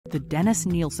the Dennis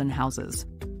Nielsen houses.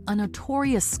 A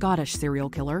notorious Scottish serial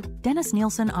killer, Dennis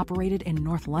Nielsen operated in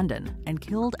North London and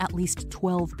killed at least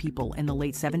 12 people in the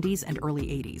late 70s and early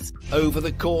 80s. Over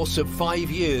the course of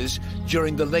 5 years,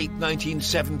 during the late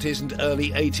 1970s and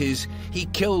early 80s, he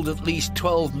killed at least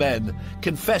 12 men,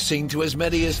 confessing to as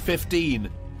many as 15,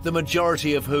 the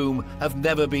majority of whom have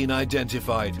never been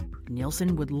identified.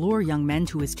 Nielsen would lure young men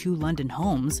to his 2 London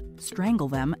homes, strangle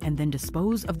them, and then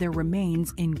dispose of their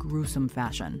remains in gruesome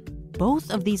fashion.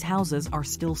 Both of these houses are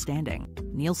still standing.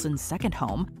 Nielsen's second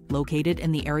home, located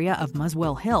in the area of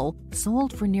Muswell Hill,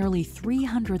 sold for nearly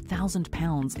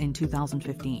 £300,000 in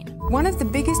 2015. One of the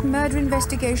biggest murder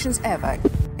investigations ever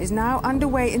is now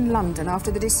underway in London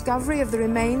after the discovery of the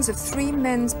remains of 3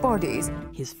 men's bodies.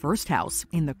 His first house,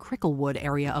 in the Cricklewood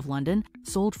area of London,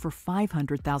 sold for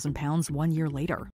 £500,000 1 year later.